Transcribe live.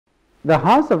The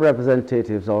House of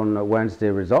Representatives on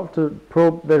Wednesday resolved to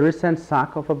probe the recent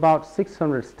sack of about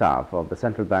 600 staff of the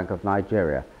Central Bank of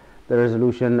Nigeria. The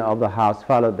resolution of the House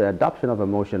followed the adoption of a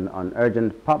motion on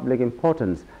urgent public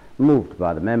importance moved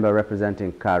by the member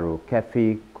representing Karu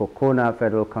Kefi Kokona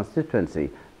Federal Constituency,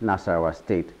 Nasarawa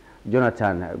State,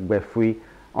 Jonathan Gbefui,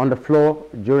 on the floor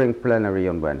during plenary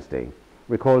on Wednesday.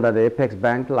 Recall that the Apex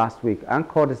Bank last week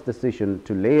anchored its decision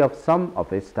to lay off some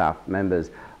of its staff members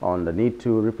on the need to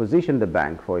reposition the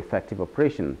bank for effective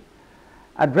operation.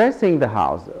 Addressing the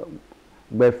House,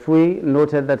 Gbefui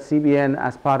noted that C.B.N,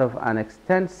 as part of an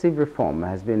extensive reform,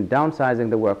 has been downsizing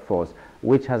the workforce,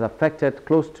 which has affected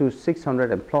close to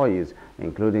 600 employees,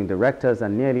 including directors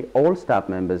and nearly all staff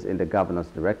members in the governor's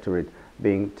directorate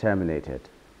being terminated.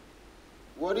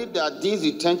 Worried that these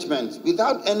retrenchments,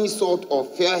 without any sort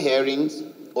of fair hearings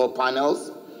or panels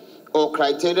or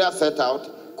criteria set out,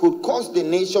 could cost the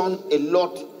nation a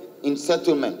lot in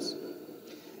settlements.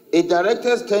 A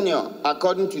director's tenure,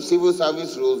 according to civil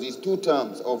service rules, is 2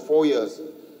 terms of 4 years,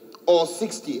 or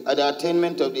 60 at the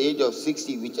attainment of the age of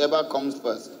 60, whichever comes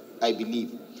first, I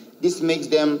believe. This makes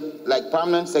them like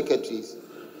permanent secretaries.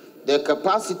 Their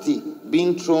capacity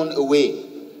being thrown away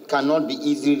cannot be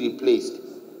easily replaced.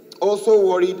 Also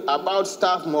worried about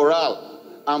staff morale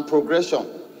and progression.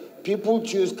 People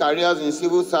choose careers in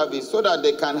civil service so that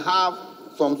they can have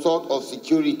some sort of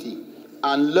security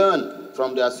and learn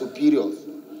from their superiors.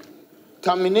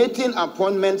 Terminating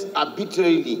appointments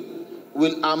arbitrarily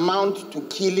will amount to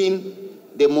killing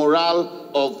the morale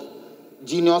of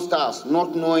junior staffs,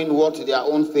 not knowing what their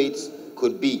own fates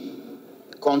could be.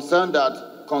 Concerned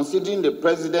that, considering the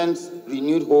president's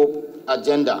renewed hope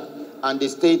agenda and the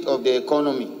state of the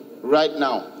economy right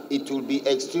now, it will be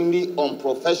extremely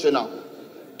unprofessional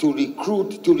to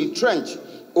retrench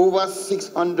over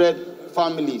 600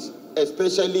 families,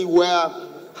 especially where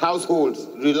households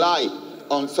rely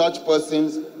on such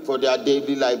persons for their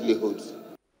daily livelihoods.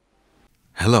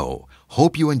 Hello,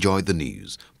 hope you enjoyed the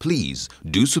news. Please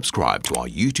do subscribe to our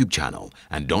YouTube channel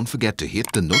and don't forget to hit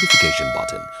the notification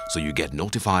button so you get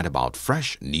notified about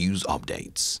fresh news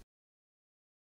updates.